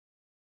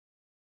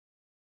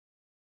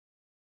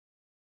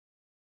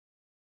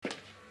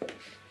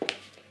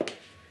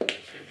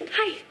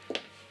Hi.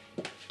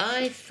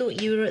 I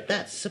thought you were at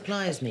that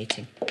suppliers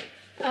meeting.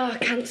 Oh,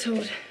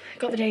 cancelled.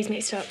 Got the days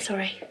mixed up,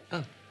 sorry.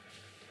 Oh.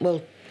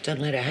 Well, don't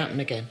let it happen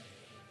again.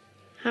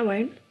 I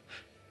won't.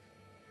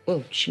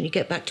 Well, shouldn't you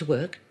get back to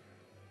work?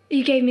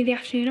 You gave me the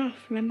afternoon off,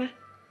 remember?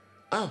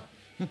 Oh,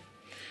 of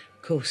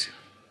course.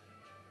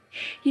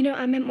 You know,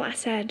 I meant what I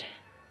said.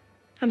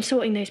 I'm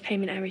sorting those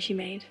payment errors you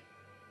made.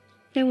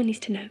 No one needs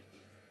to know.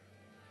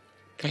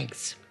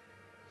 Thanks.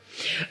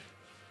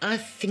 I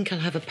think I'll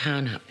have a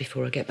power nap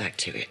before I get back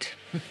to it.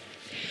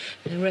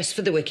 No rest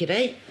for the wicked,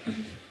 eh?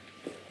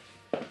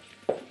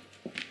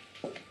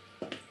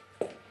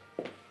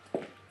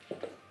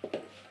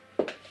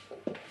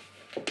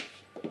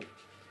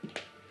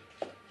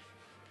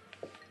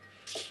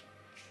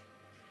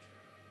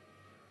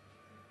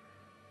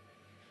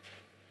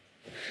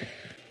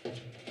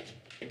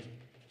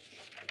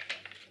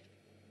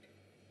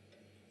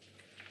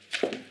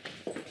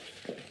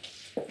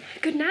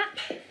 Good nap?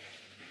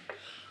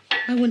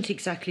 I wouldn't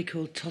exactly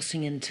call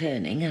tossing and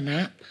turning a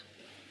nap.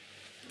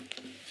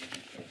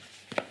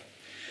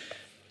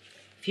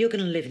 If you're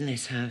going to live in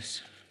this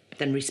house,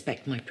 then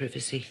respect my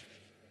privacy.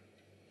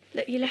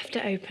 Look, you left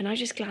it open. I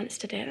just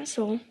glanced at it, that's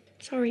all.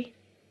 Sorry.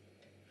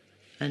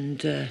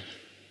 And,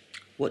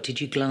 what did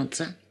you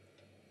glance at?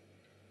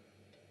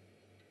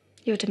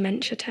 Your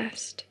dementia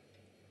test.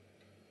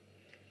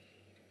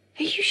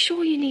 Are you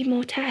sure you need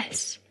more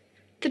tests?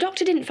 The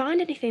doctor didn't find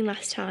anything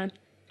last time.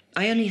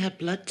 I only had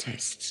blood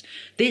tests.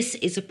 This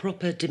is a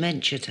proper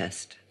dementia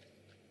test.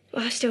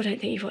 Well, I still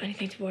don't think you've got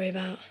anything to worry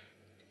about.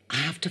 I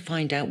have to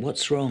find out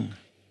what's wrong.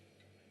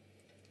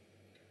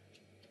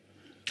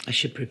 I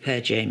should prepare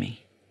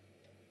Jamie.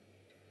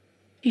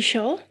 You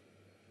sure?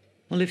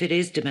 Well, if it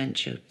is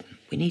dementia,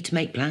 we need to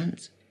make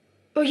plans.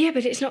 Well, yeah,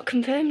 but it's not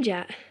confirmed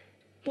yet.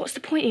 What's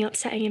the point in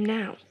upsetting him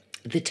now?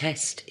 The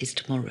test is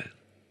tomorrow.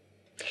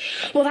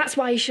 Well, that's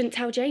why you shouldn't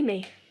tell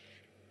Jamie.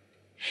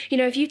 You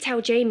know, if you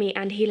tell Jamie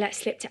and he lets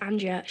slip to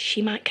Andrea,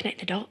 she might connect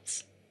the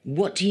dots.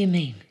 What do you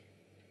mean?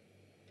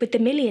 With the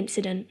Millie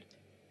incident,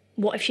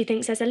 what if she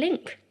thinks there's a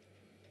link?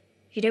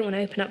 You don't want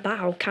to open up that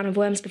whole can of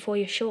worms before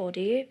you're sure,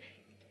 do you?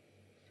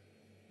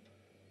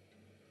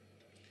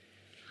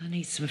 I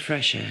need some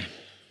fresh air.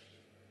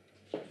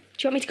 Do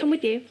you want me to come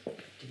with you?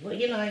 Do what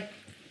you like.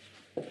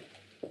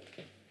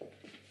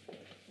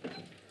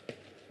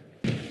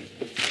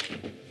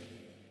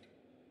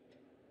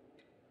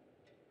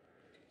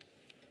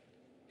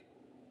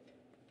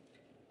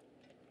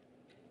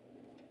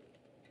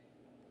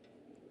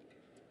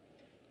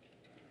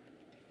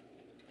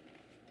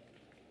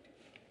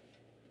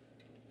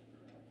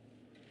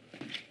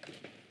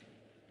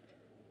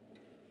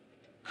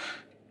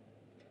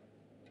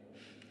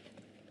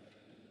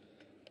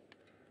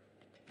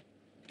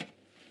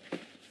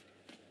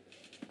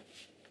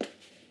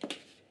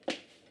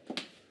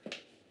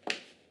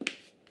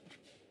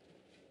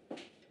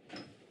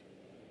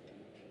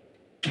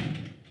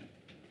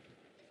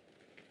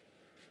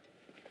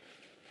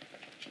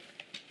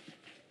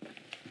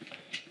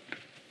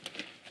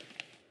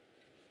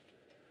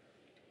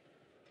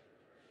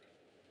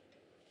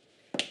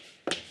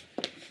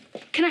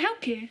 Can I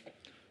help you?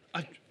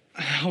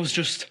 I was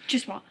just...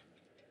 Just what?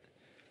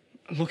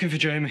 looking for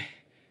Jamie.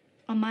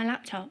 On my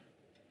laptop?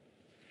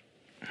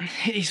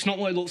 It's not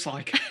what it looks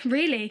like.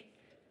 Really?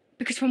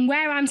 Because from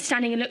where I'm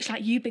standing, it looks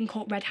like you've been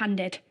caught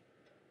red-handed.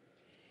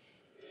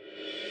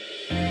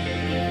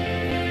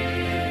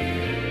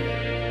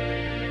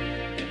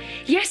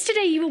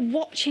 Yesterday you were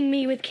watching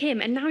me with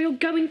Kim and now you're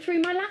going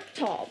through my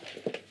laptop.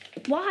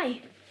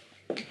 Why?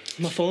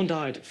 My phone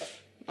died.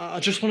 I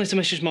just wanted to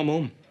message my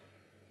mum.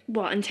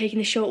 What, and taking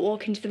the short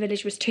walk into the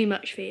village was too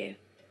much for you?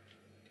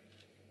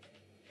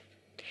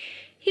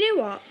 You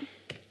know what?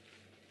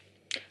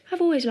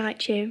 I've always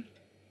liked you.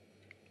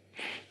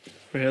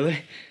 Really?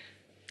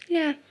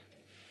 Yeah.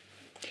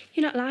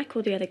 You're not like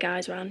all the other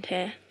guys around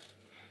here.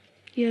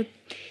 You're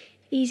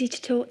easy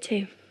to talk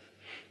to.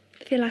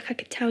 I feel like I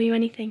could tell you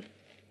anything.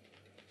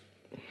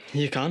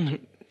 You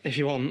can, if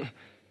you want.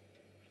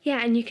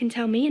 Yeah, and you can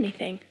tell me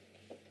anything.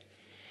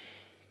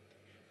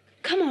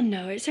 Come on,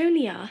 Noah, it's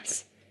only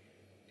us.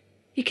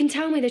 You can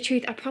tell me the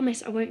truth. I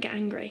promise I won't get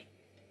angry.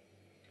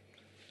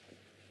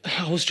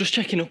 I was just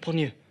checking up on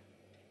you.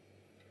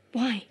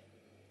 Why?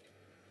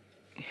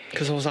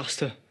 Because I was asked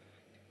to.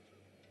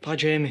 By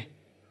Jamie.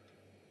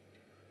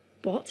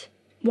 What?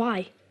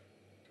 Why?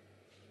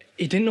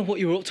 He didn't know what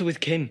you were up to with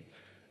Kim.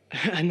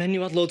 And then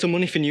you had loads of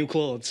money for new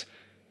clothes.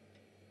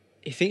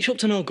 He thinks you're up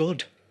to no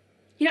good.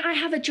 You know, I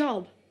have a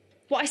job.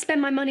 What I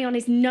spend my money on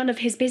is none of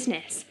his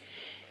business.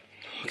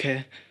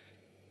 OK.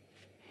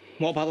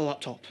 What about the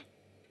laptop?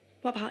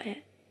 What about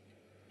it?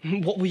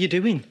 What were you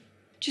doing?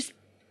 Just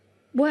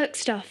work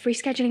stuff,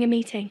 rescheduling a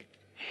meeting.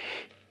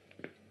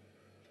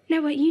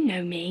 Noah, you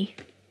know me,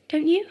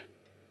 don't you?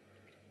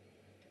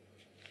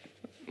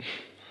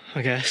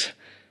 I guess.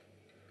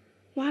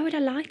 Why would I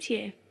lie to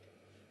you?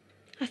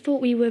 I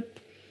thought we were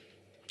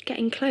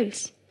getting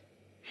close.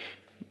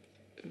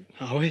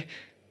 Are we?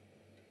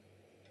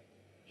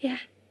 Yeah.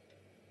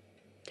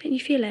 Don't you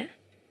feel it?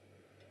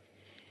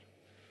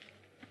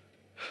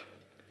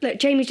 Look,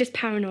 Jamie's just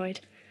paranoid,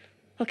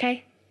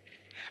 okay?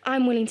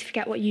 I'm willing to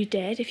forget what you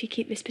did if you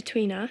keep this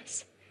between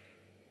us.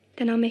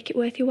 Then I'll make it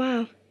worth your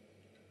while.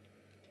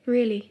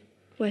 Really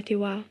worth your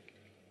while.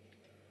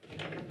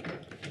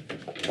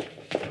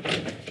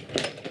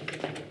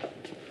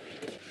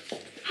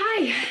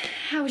 Hi,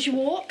 how was your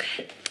walk?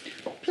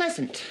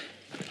 Pleasant.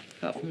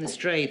 Apart from the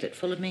stray that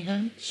followed me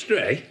home.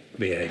 Stray?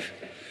 Behave.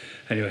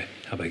 Anyway,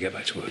 how about I get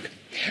back to work?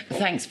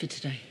 Thanks for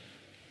today.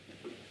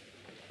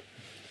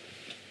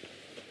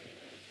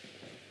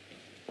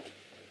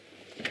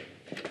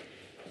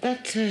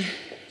 That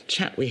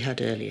chat we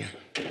had earlier.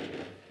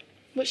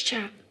 Which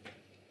chat?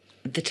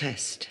 The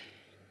test.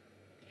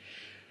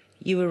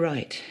 You were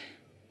right.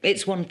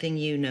 It's one thing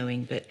you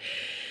knowing, but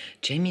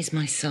Jamie's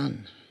my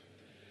son.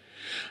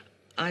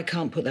 I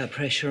can't put that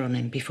pressure on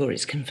him before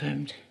it's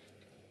confirmed.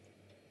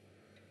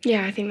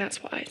 Yeah, I think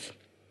that's wise.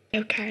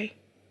 Okay.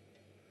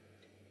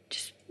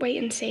 Just wait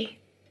and see.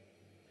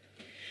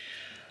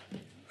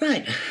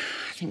 Right.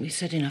 I think we've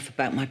said enough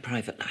about my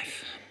private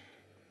life.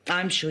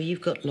 I'm sure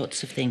you've got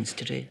lots of things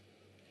to do.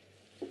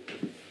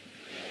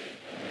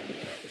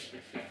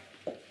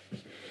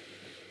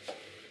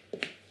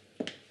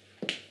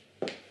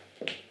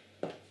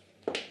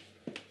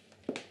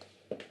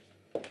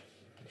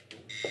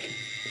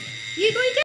 You going to